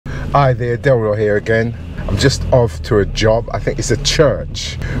Hi there, Delroy here again. I'm just off to a job. I think it's a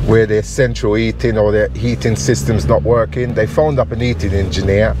church where their central heating or their heating system's not working. They phoned up an heating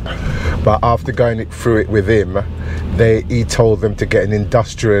engineer, but after going through it with him, he told them to get an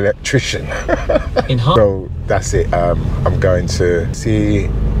industrial electrician. So that's it. I'm going to see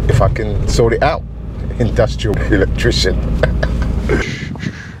if I can sort it out. Industrial electrician.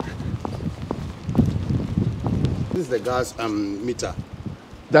 This is the gas meter.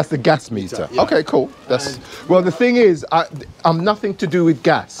 That's the gas meter. Yeah. Okay, cool. That's well. The thing is, I'm nothing to do with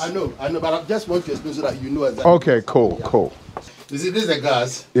gas. I know, but I just want to explain so that you know exactly. Okay, cool, cool. You see, this is the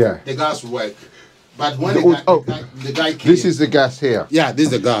gas. Yeah. The gas work. But when the guy came, this is the gas here. Yeah, this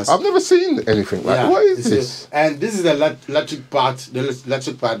is the gas. I've never seen anything like. What is this? And this is the electric part. The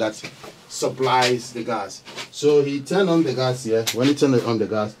electric part that supplies the gas. So he turned on the gas here. When he turned on the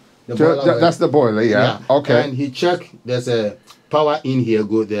gas, the boiler that's the boiler. Yeah. Okay. And he checked. There's a power in here,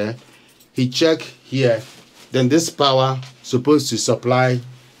 go there. He check here, then this power supposed to supply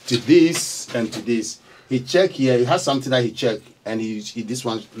to this and to this. He check here, he has something that he checked, and this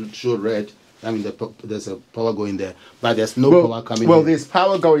one showed red. I mean, there's a power going there, but there's no power coming. Well, there's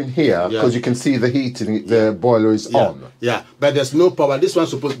power going here because you can see the heating. The boiler is on. Yeah, but there's no power. This one's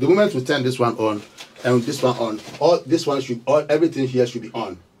supposed. The moment we turn this one on, and this one on, everything here should be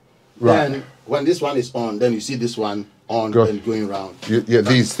on. Right. Then when this one is on, then you see this one on and going around.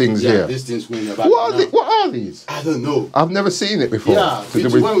 These things here. These things going about. What are these? I don't know. I've never seen it before. Yeah,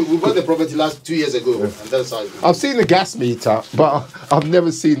 when we bought the property 2 years ago, and that's how it I've seen the gas meter, but I've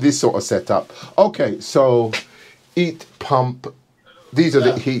never seen this sort of setup. Okay, so heat pump. These are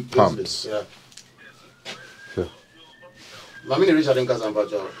the heat pumps.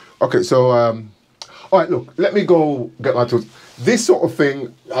 Okay, so all right, look, let me go get my tools. This sort of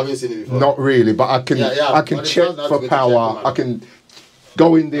thing, I haven't seen it before. Not really, but I can check for power. I can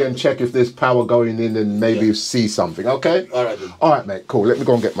go in there and check if there's power going in and maybe see something, okay? All right, then. All right, mate, cool. Let me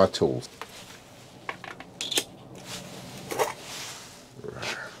go and get my tools.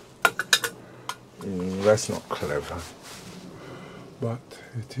 That's not clever, but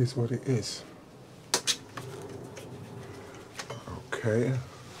it is what it is. Okay.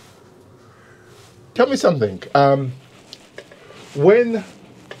 Tell me something. When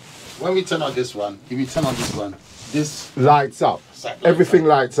we turn on this one, if you turn on this one, this lights up. Everything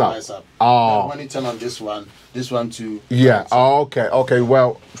lights up. Oh. When you turn on this one too. Yeah. Oh, okay. Okay.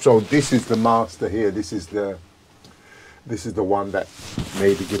 Well, so this is the master here. This is the one that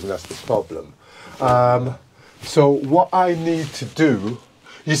may be giving us the problem. So what I need to do,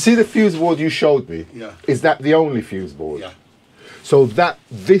 you see the fuse board you showed me? Yeah. Is that the only fuse board? Yeah. So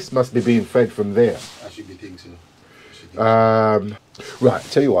this must be being fed from there. I should be thinking so. Right,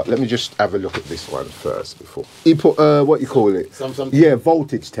 tell you what, let me just have a look at this one first before. You put, what you call it? Yeah,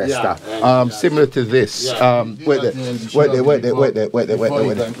 voltage tester. Similar to this. Wait there.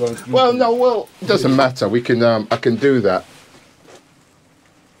 Well, it doesn't matter. We can, I can do that.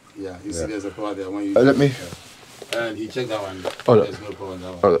 Yeah, you see there's a power there. When you let me. And he checked that one. There's no power on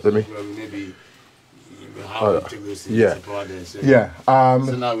that one. Hold up, let me. Maybe how to check those things. Yeah. Power there, so.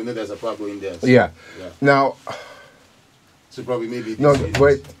 So now we know there's a power going there. So. Yeah. Now. So probably maybe. No,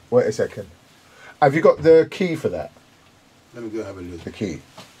 wait a second. Have you got the key for that? Let me go have a look. The key.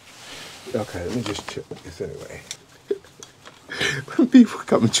 Okay, let me just check this anyway. When people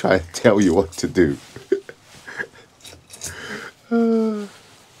come and try and tell you what to do.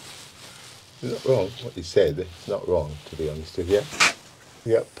 It's not wrong what you said. It's not wrong, to be honest with you.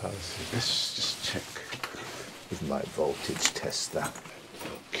 Yep. Let's just check with my voltage tester.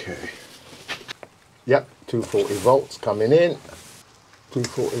 Okay. Yep, 240 volts coming in,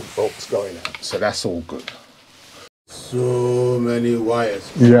 240 volts going out. So that's all good. So many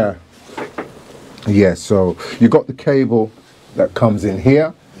wires. Yeah. Yeah, so you got the cable that comes in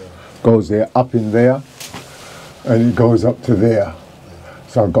here, goes there, up in there, and it goes up to there.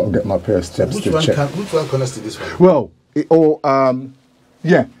 So I've got to get my pair of steps to check. Which one connects to this one? Well, it all,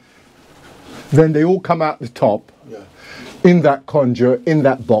 yeah. Then they all come out the top. Yeah. In that conduit, in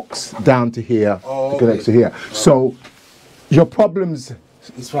that box, down to here, connects to here. So your problems...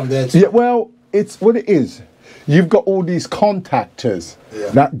 It's from there too. Yeah, well, it's what it is. You've got all these contactors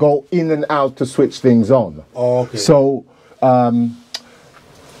that go in and out to switch things on. Oh, okay. So,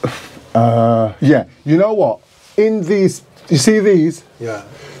 yeah, you know what? In these, you see these? Yeah.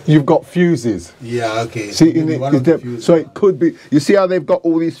 You've got fuses. Yeah, okay. See, so it could be, you see how they've got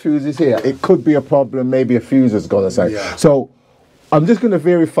all these fuses here? It could be a problem, maybe a fuse has gone aside. Yeah. So I'm just going to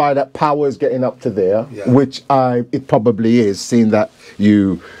verify that power is getting up to there, which it probably is, seeing that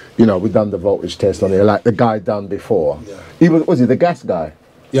you know, we've done the voltage test on here, like the guy done before. Yeah. Was he the gas guy?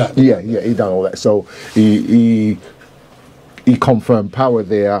 Yeah. Yeah, he done all that. So he confirmed power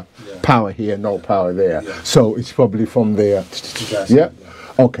there, power here, no power there. Yeah. So it's probably from there. That's Yeah? it,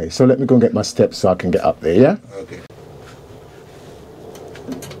 Okay, so let me go and get my steps so I can get up there, yeah? Okay.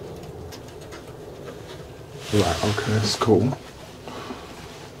 Right, okay, that's cool.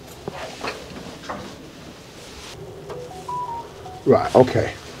 Right,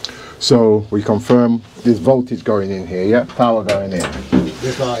 okay. So we confirm there's voltage going in here, yeah? Power going in.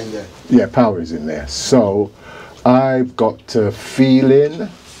 There's power in there. Yeah, power is in there. So I've got a feeling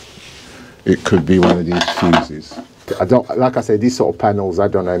it could be one of these fuses. I don't, like I say, these sort of panels, I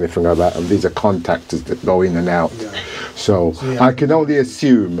don't know anything about them. These are contactors that go in and out. Yeah. So yeah, I can only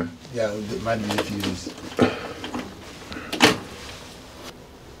assume. Yeah, it might be the fuses.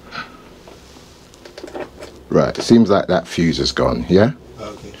 Right, seems like that fuse is gone, yeah?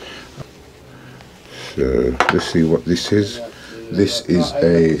 Okay. So let's see what this is. This is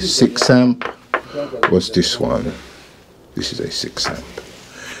a 6 amp. What's this one? This is a 6 amp.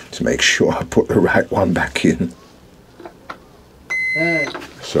 To make sure I put the right one back in.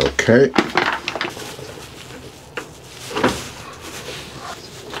 It's okay.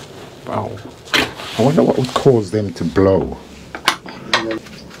 Wow. I wonder what would cause them to blow.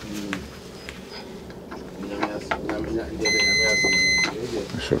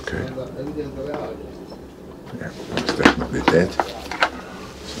 It's okay. Yeah, it's definitely dead.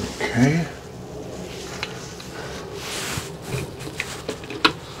 It's okay.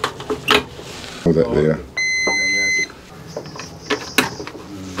 Oh, that there.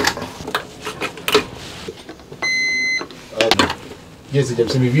 Yes,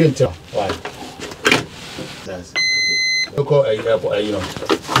 it's a review. Why? That's okay. Look at you know.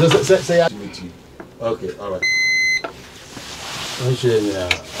 Just say I meet you. Okay, all right. I'm sure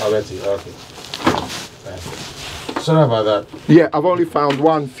already. Okay. Sorry about that. Yeah, I've only found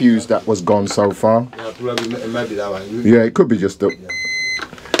one fuse that was gone so far. Yeah, probably it might be that one. Yeah, it could be just the. Yeah.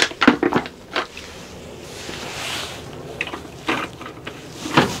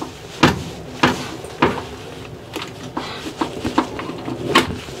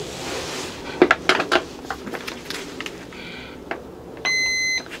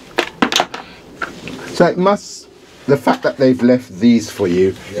 So it must, the fact that they've left these for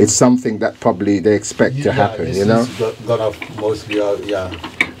you, it's something that probably they expect to happen, you know? It's gonna mostly, yeah.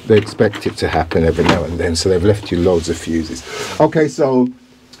 They expect it to happen every now and then, so they've left you loads of fuses. Okay, so,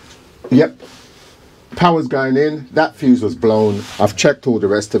 yep, power's going in, that fuse was blown, I've checked all the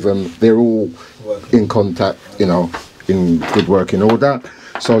rest of them, they're all in contact, you know, in good working order.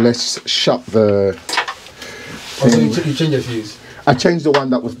 So let's shut the... Oh, so you change the fuse? I changed the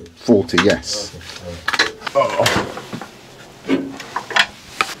one that was faulty, yes. Okay. Oh.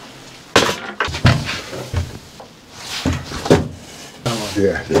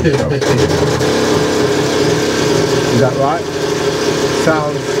 Yeah, there you go. Is that right?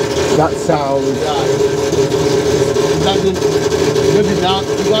 That sounds. Maybe now,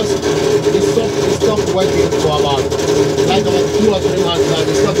 because it stopped working for about 2 or 3 months now.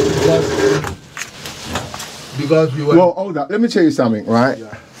 It stopped because we were. Well, hold up. Let me tell you something, right?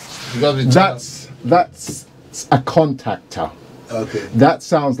 Yeah. Because we That's a contactor. Okay. That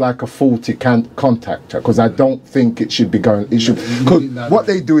sounds like a faulty contactor, because I don't think it should be going. It should. Cause what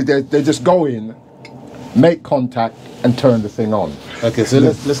they do is they just go in, make contact, and turn the thing on. Okay, so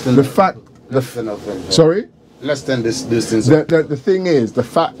let's turn the fact. Sorry. Let's turn this thing. The thing is, the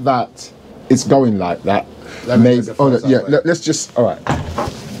fact that it's going like that makes. Let's just. All right.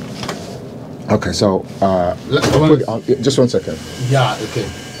 Okay, so put it on, just 1 second. Yeah. Okay.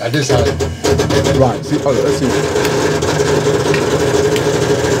 I just have it. Right. See. Oh, let's see.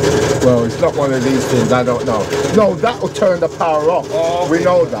 Well, it's not one of these things. I don't know. No, that will turn the power off. Oh, okay. We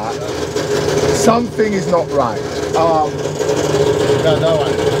know that. Something is not right. Yeah, that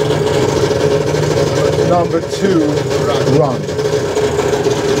one. Number 2, run.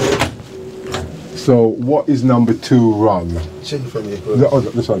 So, what is number 2 run? Check it for me.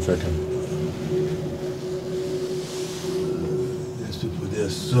 Just 1 second.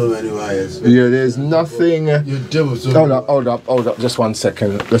 There's so many wires. Yeah, there's nothing. You deal with so hold up. Just 1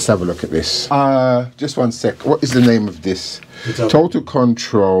 second. Let's have a look at this. Just 1 sec. What is the name of this? Total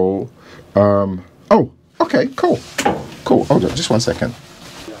control. Oh, okay, cool. Hold up, just 1 second.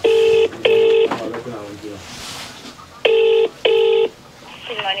 Good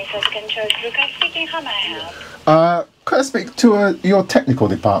morning, Total Control. Lucas speaking. How may I help? Could I speak to your technical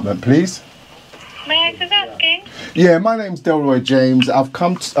department, please? May I just asking? Yeah, my name's Delroy James. I've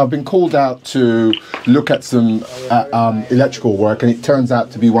been called out to look at some electrical work, and it turns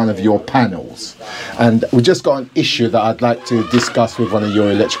out to be one of your panels. And we just got an issue that I'd like to discuss with one of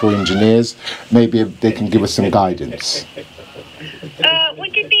your electrical engineers. Maybe they can give us some guidance.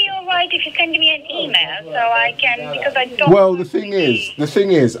 Would it be alright if you send me an email so I can, because I don't... Well, the thing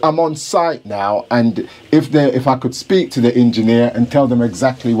is, I'm on site now, and if I could speak to the engineer and tell them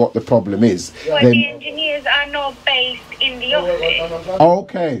exactly what the problem is, Well, then... the engineers are not based in the office.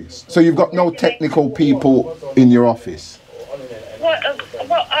 Okay, so you've got no technical people in your office?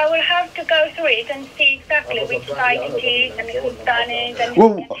 Well, I will have to go through it and see exactly which site it is and who's done it and Well,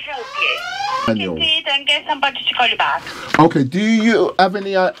 who can help you. Daniel. You can see it and get somebody to call you back. Okay, do you have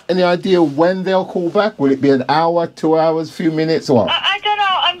any idea when they'll call back? Will it be an hour, 2 hours, few minutes, or what? I don't know.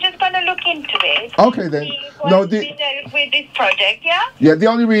 I'm just going to look into it. Okay then. No, with this project, yeah? Yeah, the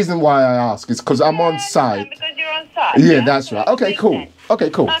only reason why I ask is because I'm on site. Because you're on site. Yeah, that's right. Okay, cool. Sense. Okay,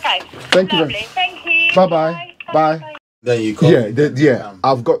 cool. Okay. Thank you Lovely. very Thank you. Bye-bye. Bye. Then you call. Yeah,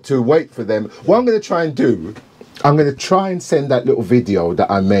 I've got to wait for them. What I'm going to try and do, I'm going to try and send that little video that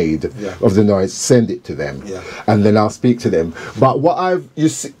I made of the noise, send it to them, and then I'll speak to them. But what you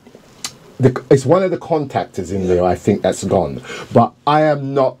see, it's one of the contactors in there, I think, that's gone. But I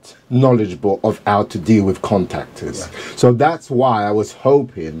am not knowledgeable of how to deal with contactors. So that's why I was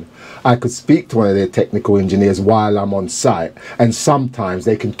hoping I could speak to one of their technical engineers while I'm on site, and sometimes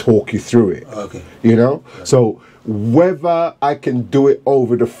they can talk you through it. Okay. You know? So whether I can do it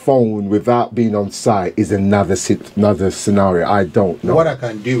over the phone without being on site is another scenario. I don't know. What I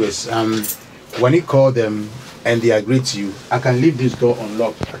can do is, when you call them and they agree to you, I can leave this door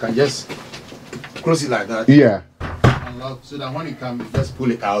unlocked. I can just close it like that. Yeah. Unlock, so that when you come, you just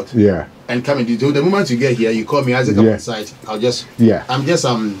pull it out. Yeah. And come in. The moment you get here, you call me as I come on site. I'll just. Yeah. I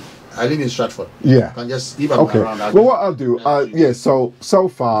live in Stratford. Yeah. I can just leave them around. Well, what I'll do, so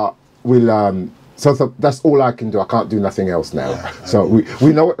far we'll So that's all I can do. I can't do nothing else now. So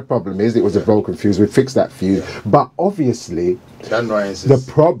we know what the problem is. It was a broken fuse. We fixed that fuse. But obviously, the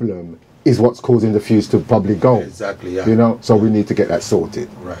problem is what's causing the fuse to probably go. Exactly, yeah. You know, so we need to get that sorted.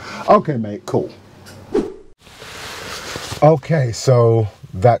 Right. Okay, mate, cool. Okay, so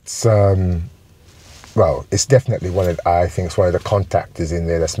that's, well, it's definitely I think it's one of the contactors in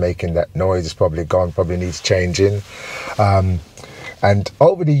there that's making that noise. It's probably gone, probably needs changing. And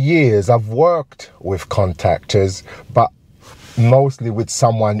over the years, I've worked with contactors, but mostly with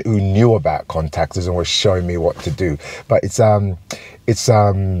someone who knew about contactors and was showing me what to do. But it's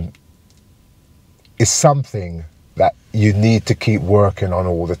something that you need to keep working on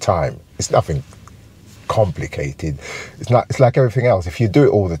all the time. It's nothing complicated. It's like everything else. If you do it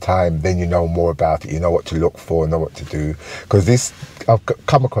all the time, then you know more about it. You know what to look for, know what to do. Because I've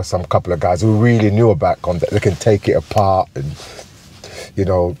come across some couple of guys who really knew about contact. They can take it apart and, you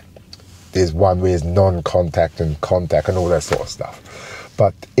know, there's one where it's non-contact and contact and all that sort of stuff.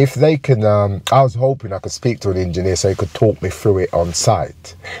 But if they can, I was hoping I could speak to an engineer so he could talk me through it on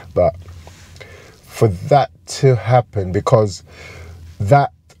site. But for that to happen, because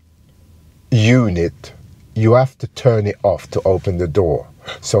that unit, you have to turn it off to open the door.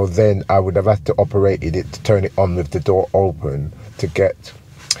 So then I would have had to operate it to turn it on with the door open to get.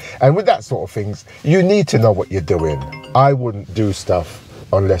 And with that sort of things, you need to know what you're doing. I wouldn't do stuff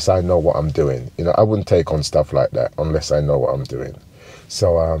unless I know what I'm doing. You know, I wouldn't take on stuff like that unless I know what I'm doing.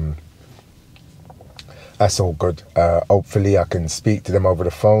 So that's all good. Hopefully I can speak to them over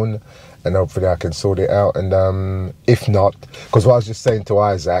the phone and hopefully I can sort it out. And if not, because what I was just saying to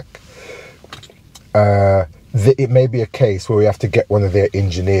Isaac, it may be a case where we have to get one of their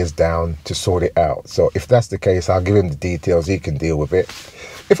engineers down to sort it out. So if that's the case, I'll give him the details. He can deal with it.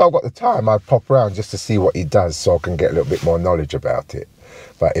 If I've got the time, I'd pop around just to see what he does so I can get a little bit more knowledge about it.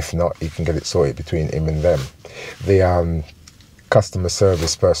 But if not, he can get it sorted between him and them. The customer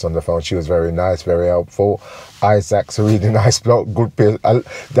service person on the phone, she was very nice, very helpful. Isaac's a really nice bloke, good person.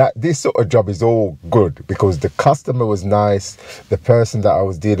 This sort of job is all good because the customer was nice, the person that I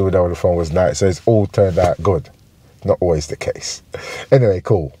was dealing with on the phone was nice, so it's all turned out good. Not always the case. Anyway,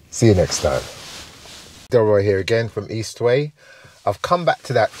 cool. See you next time. Delroy here again from Eastway. I've come back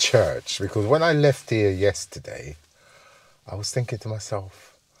to that church because when I left here yesterday, I was thinking to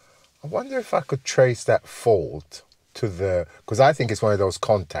myself, I wonder if I could trace that fault to because I think it's one of those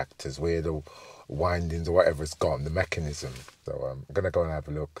contactors where the windings or whatever's gone, the mechanism. So I'm going to go and have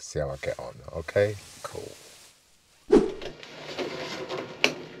a look, see how I get on. Okay, cool.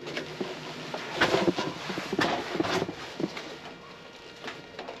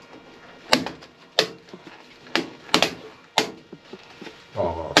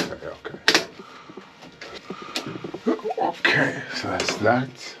 Oh, okay. Okay, so that's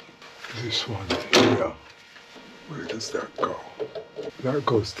that. This one here, where does that go? That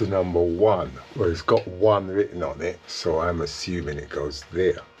goes to number 1. Well, it's got 1 written on it, so I'm assuming it goes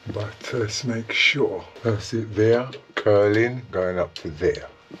there. But let's make sure. That's it there, curling, going up to there.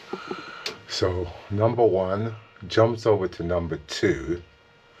 So number 1 jumps over to number 2.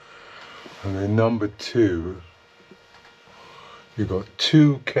 And then number 2, you got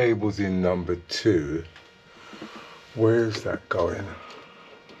 2 cables in number 2. Where's that going?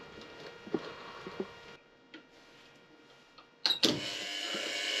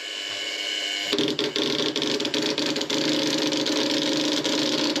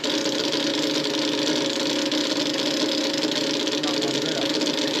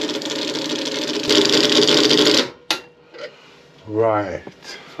 Right.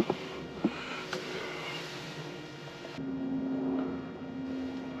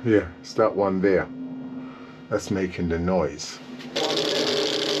 Yeah, it's that one there. That's making the noise.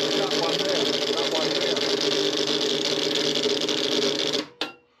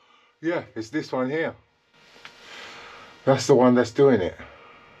 Yeah, it's this one here. That's the one that's doing it.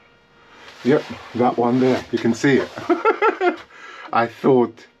 Yep, that one there. You can see it. I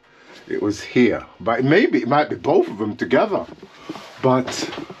thought it was here, but maybe it might be both of them together. But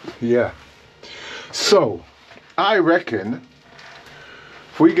yeah. So I reckon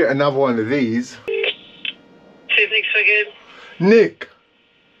if we get another one of these. Nick again. Nick.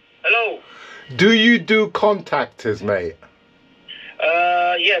 Hello. Do you do contactors, mate?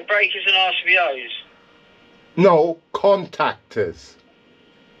 Yeah, breakers and RCBOs. No, contactors.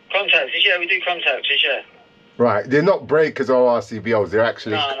 Contactors, yeah, we do contactors, yeah. Right, they're not breakers or RCBOs, they're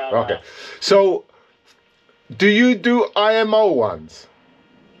actually... No, okay. So, do you do IMO ones?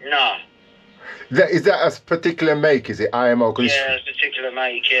 No. Is that a particular make, is it IMO? Yeah, it's a particular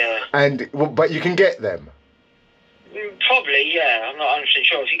make, yeah. And, but you can get them? Probably, yeah. I'm not 100%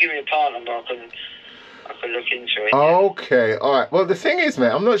 sure. If you give me a part number, I can look into it. Okay, alright. Well, the thing is,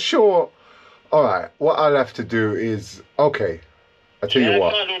 mate, I'm not sure... Alright, what I'll have to do is... Okay, I'll tell you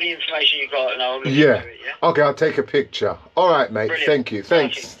what. Find all the information you got and I'll look into it, yeah? Okay, I'll take a picture. Alright, mate, Brilliant. thank you.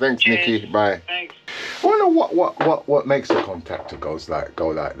 Thanks, Cheers. Nicky. Bye. Thanks. I wonder what makes a contactor go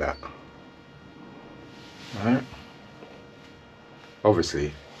like that. Right?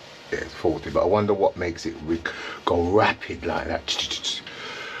 Obviously, yeah, it's faulty, but I wonder what makes it go rapid like that.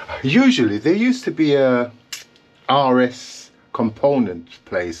 Usually, there used to be a RS component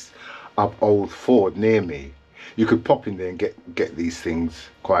place up Old Ford near me. You could pop in there and get these things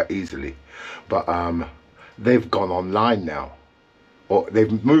quite easily, but they've gone online now, or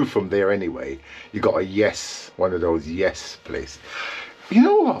they've moved from there anyway. You got a Yes, one of those Yes place. You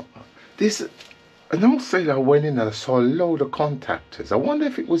know what? This an old sailor went in and I saw a load of contactors. I wonder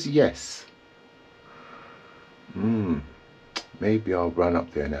if it was Yes. Maybe I'll run up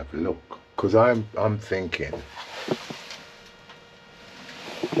there and have a look, because I'm thinking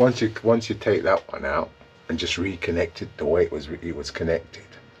once you take that one out and just reconnect it the way it was connected,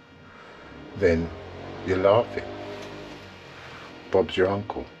 then you're laughing. Bob's your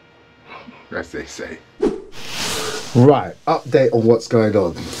uncle, as they say. Right, update on what's going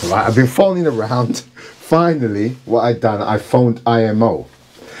on. Right, I've been phoning around. Finally, what I've done, I phoned IMO,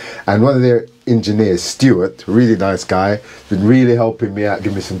 and one of their engineers, Stuart, really nice guy, been really helping me out,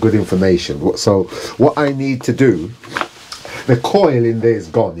 giving me some good information. So what I need to do, the coil in there is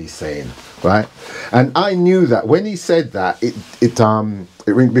gone, he's saying, right? And I knew that when he said that, it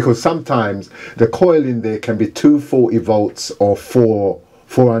because sometimes the coil in there can be 240 volts or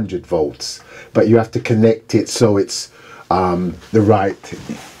 400 volts, but you have to connect it so it's the right,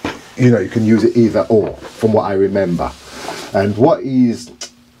 you can use it either or, from what I remember. And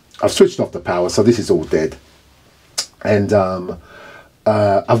I've switched off the power, so this is all dead, and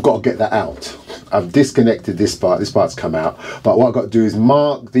I've got to get that out. I've disconnected this part's come out, but what I've got to do is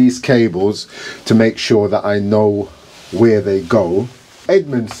mark these cables to make sure that I know where they go.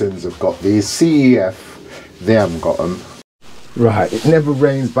 Edmondson's have got these, CEF, they haven't got them. Right, it never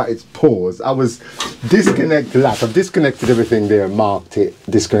rains but it pours. I was disconnected that. I've disconnected everything there and marked it,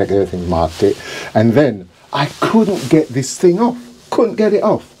 disconnected everything, marked it, and then I couldn't get this thing off. Couldn't get it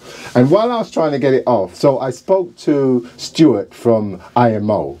off. And while I was trying to get it off, so I spoke to Stuart from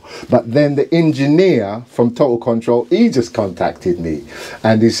IMO, but then the engineer from Total Control, he just contacted me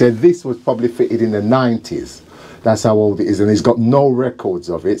and he said this was probably fitted in the 90s. That's how old it is, and he's got no records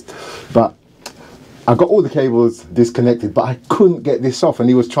of it. But I got all the cables disconnected, but I couldn't get this off, and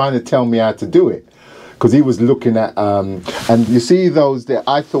he was trying to tell me how to do it, because he was looking at and you see those there,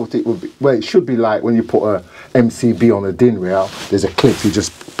 I thought it would be, well, it should be like when you put a MCB on a DIN rail, there's a clip, you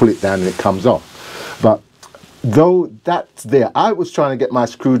just pull it down and it comes off. But though that's there, I was trying to get my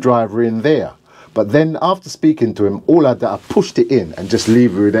screwdriver in there. But then after speaking to him, all I did, I pushed it in and just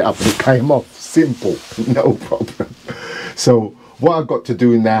levered it up and it came off. Simple, no problem. So what I've got to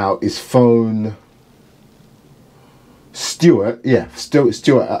do now is phone Stuart,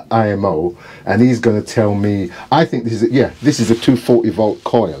 Stuart at IMO, and he's going to tell me, I think this is a 240 volt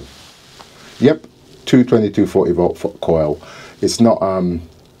coil. Yep, 222 40 volt coil. It's not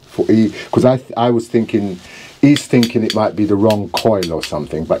because I was thinking, he's thinking it might be the wrong coil or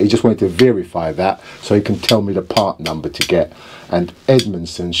something, but he just wanted to verify that so he can tell me the part number to get, and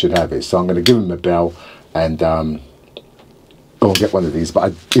Edmondson should have it. So I'm going to give him a bell and go and get one of these,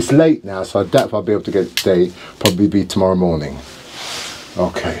 but it's late now, so I doubt if I'll be able to get it today. Probably be tomorrow morning.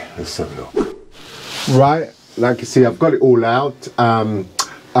 Okay, let's have a look. Right, like you see, I've got it all out.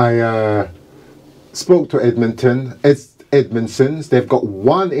 I spoke to Edmondson's. They've got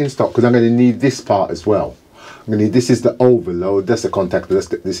one in stock because I'm going to need this part as well. I'm going to need, this is the overload. That's the contactor.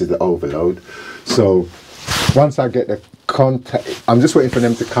 This is the overload. So once I get the contact, I'm just waiting for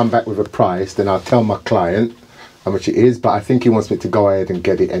them to come back with a price. Then I'll tell my client how much it is, but I think he wants me to go ahead and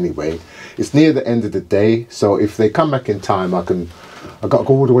get it anyway. It's near the end of the day, so if they come back in time, I've got to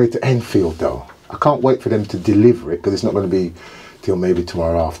go all the way to Enfield though. I can't wait for them to deliver it because it's not going to be till maybe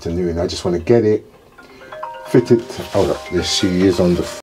tomorrow afternoon. I just want to get it fitted. Hold up, there she is on the